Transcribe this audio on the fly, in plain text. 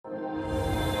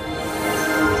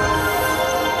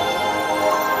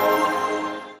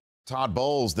Todd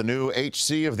Bowles, the new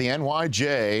HC of the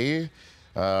NYJ,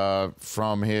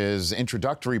 from his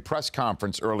introductory press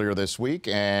conference earlier this week,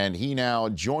 and he now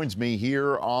joins me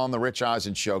here on the Rich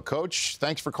Eisen Show. Coach,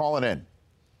 thanks for calling in.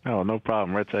 Oh, no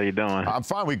problem, Rich. How you doing? I'm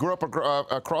fine. We grew up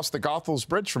across the Goethals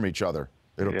Bridge from each other,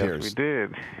 it appears. Yes, we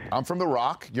did. I'm from the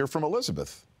Rock. You're from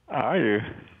Elizabeth. Are you?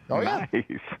 Oh, yeah. Nice.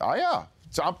 Oh, yeah.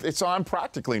 So I'm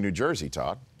practically New Jersey,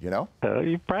 Todd, you know?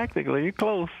 You're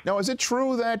close. Now, is it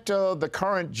true that the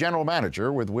current general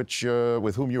manager with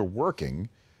whom you're working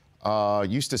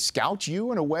used to scout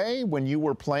you in a way when you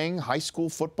were playing high school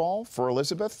football for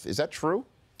Elizabeth? Is that true,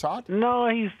 Todd? No,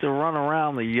 he used to run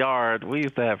around the yard. We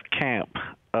used to have camp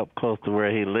up close to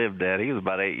where he lived at. He was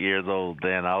about 8 years old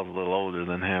then. I was a little older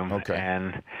than him. Okay.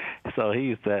 And so he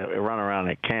used to run around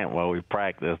at camp while we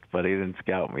practiced, but he didn't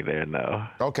scout me there, no.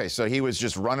 Okay, so he was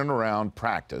just running around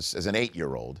practice as an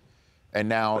 8-year-old. And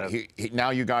now now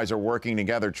you guys are working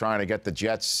together trying to get the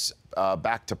Jets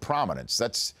back to prominence.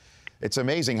 It's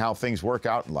amazing how things work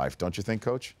out in life, don't you think,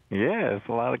 Coach? Yeah, it's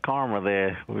a lot of karma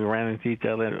there. We ran into each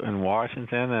other in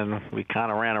Washington, and we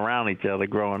kind of ran around each other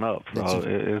growing up. So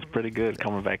it's pretty good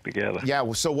coming back together.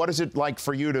 Yeah. So what is it like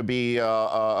for you to be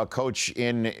a coach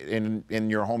in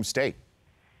your home state,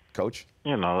 Coach?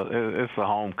 You know, it's a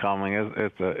homecoming.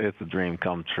 It's a dream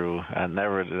come true.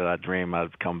 Never did I dream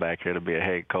I'd come back here to be a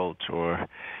head coach or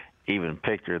even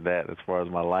pictured that as far as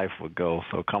my life would go.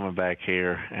 So coming back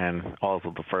here, and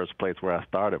also the first place where I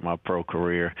started my pro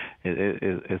career,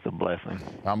 it's a blessing.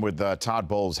 I'm with Todd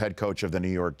Bowles, head coach of the New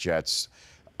York Jets.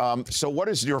 So what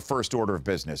is your first order of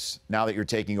business now that you're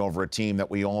taking over a team that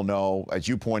we all know, as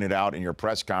you pointed out in your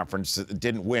press conference,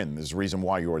 didn't win? There's a reason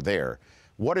why you were there.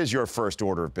 What is your first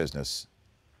order of business?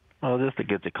 Well, just to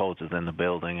get your coaches in the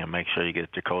building and make sure you get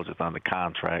your coaches under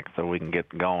contract so we can get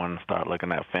going and start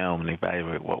looking at film and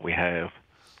evaluate what we have.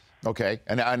 Okay.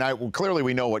 Clearly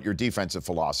we know what your defensive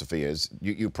philosophy is.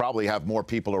 You probably have more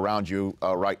people around you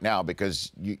right now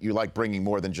because you like bringing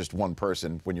more than just one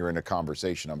person when you're in a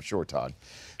conversation, I'm sure, Todd.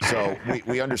 So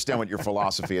we understand what your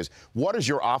philosophy is. What is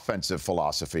your offensive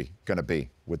philosophy going to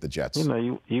be with the Jets? You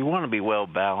know, you want to be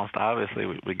well-balanced. Obviously,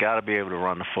 we got to be able to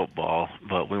run the football,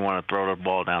 but we want to throw the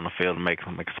ball down the field and make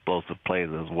some explosive plays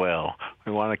as well.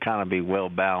 We want to kind of be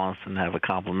well-balanced and have a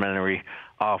complementary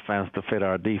offense to fit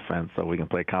our defense so we can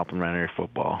play complementary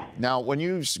football. Now, when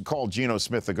you called Geno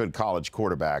Smith a good college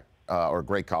quarterback or a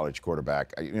great college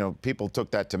quarterback, you know, people took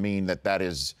that to mean that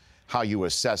is how you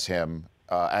assess him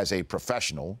as a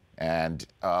professional. And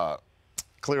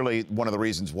clearly one of the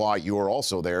reasons why you are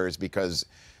also there is because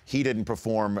he didn't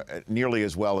perform nearly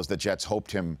as well as the Jets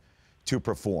hoped him to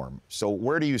perform. So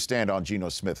where do you stand on Geno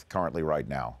Smith currently right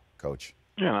now, Coach?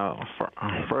 You know,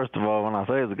 first of all, when I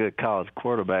say he's a good college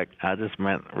quarterback, I just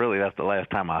meant really that's the last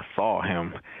time I saw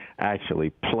him actually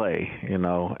play, you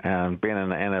know. And being in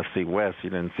the NFC West,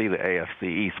 you didn't see the AFC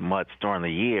East much during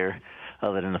the year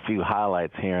other than a few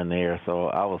highlights here and there. So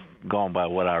I was going by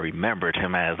what I remembered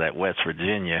him as at West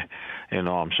Virginia. You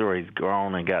know, I'm sure he's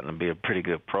grown and gotten to be a pretty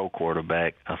good pro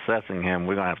quarterback. Assessing him,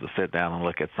 we're going to have to sit down and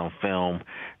look at some film,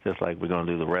 just like we're going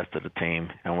to do the rest of the team,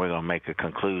 and we're going to make a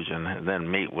conclusion and then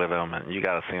meet with him. And you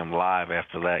got to see him live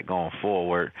after that going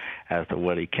forward as to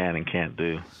what he can and can't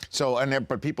do. So,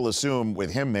 but people assume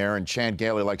with him there, and Chan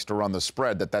Gailey likes to run the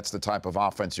spread, that's the type of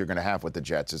offense you're going to have with the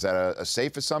Jets. Is that a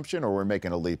safe assumption, or we're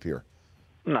making a leap here?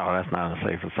 No, that's not a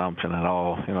safe assumption at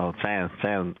all. You know,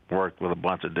 Chan worked with a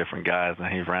bunch of different guys,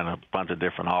 and he ran a bunch of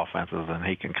different offenses, and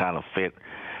he can kind of fit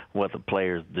what the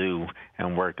players do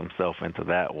and work himself into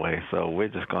that way. So we're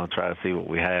just going to try to see what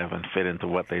we have and fit into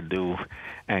what they do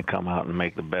and come out and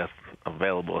make the best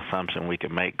available assumption we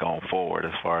can make going forward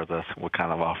as far as what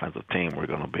kind of offensive team we're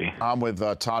going to be. I'm with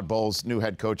Todd Bowles, new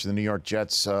head coach of the New York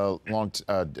Jets, long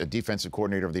defensive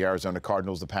coordinator of the Arizona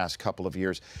Cardinals the past couple of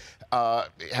years.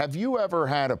 Have you ever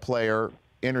had a player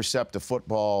intercept a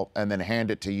football and then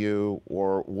hand it to you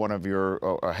or one of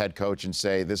your head coach and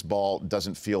say, this ball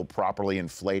doesn't feel properly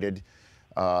inflated?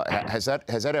 Has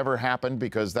that ever happened?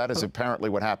 Because that is apparently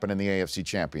what happened in the AFC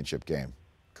Championship game,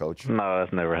 Coach. No,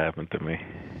 that's never happened to me.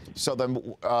 So then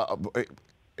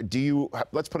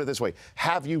let's put it this way,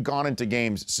 have you gone into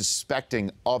games suspecting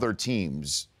other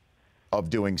teams of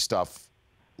doing stuff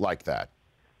like that?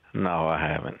 No, I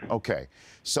haven't. Okay.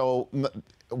 So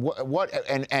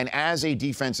and as a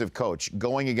defensive coach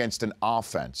going against an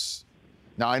offense,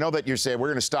 now I know that you're saying we're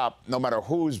going to stop no matter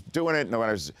who's doing it, no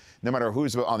matter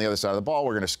who's on the other side of the ball,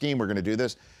 we're going to scheme, we're going to do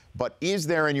this. But is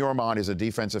there in your mind as a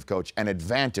defensive coach an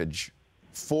advantage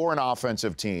for an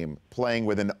offensive team playing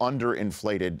with an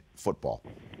underinflated football?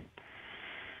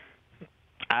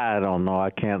 I don't know. I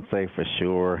can't say for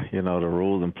sure. You know, the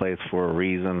rules in place for a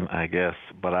reason, I guess.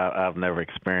 But I've never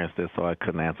experienced it, so I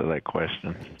couldn't answer that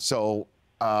question. So,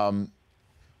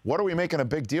 what are we making a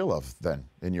big deal of then,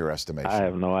 in your estimation? I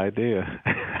have no idea.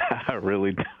 I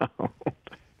really don't.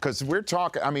 Because we're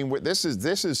talking. I mean, this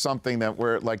is something that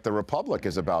we're like the Republic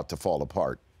is about to fall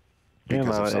apart. You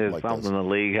know, It's it's something the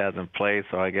league hasn't played,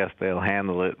 so I guess they'll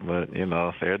handle it. But, you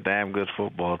know, they're a damn good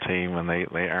football team, and they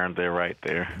earned their right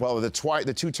there. Well, the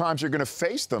 2 times you're going to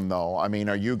face them, though, I mean,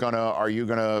 are you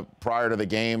gonna prior to the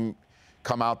game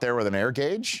come out there with an air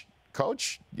gauge,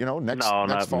 Coach? You know, next No,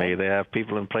 next not fall? me. They have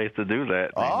people in place to do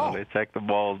that. You know, they check the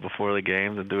balls before the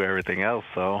games and do everything else.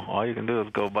 So all you can do is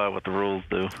go by what the rules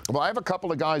do. Well, I have a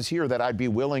couple of guys here that I'd be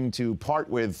willing to part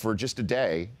with for just a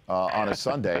day on a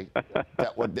Sunday.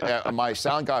 That would my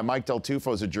sound guy, Mike Del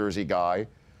Tufo, is a Jersey guy.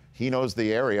 He knows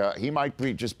the area. He might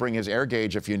just bring his air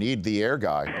gauge if you need the air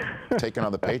guy taking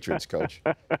on the Patriots, Coach.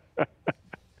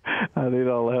 I need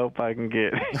all the help I can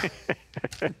get.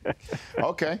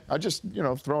 Okay, I just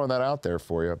throwing that out there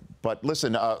for you. But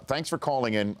listen, thanks for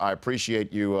calling in. I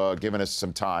appreciate you giving us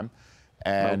some time.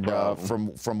 And No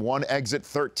from one exit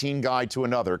 13 guy to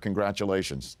another,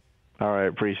 congratulations. All right,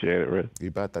 appreciate it, Rich.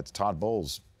 You bet. That's Todd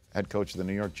Bowles, head coach of the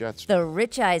New York Jets. The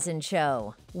Rich Eisen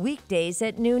Show, weekdays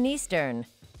at noon Eastern.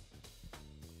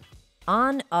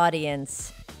 On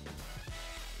Audience.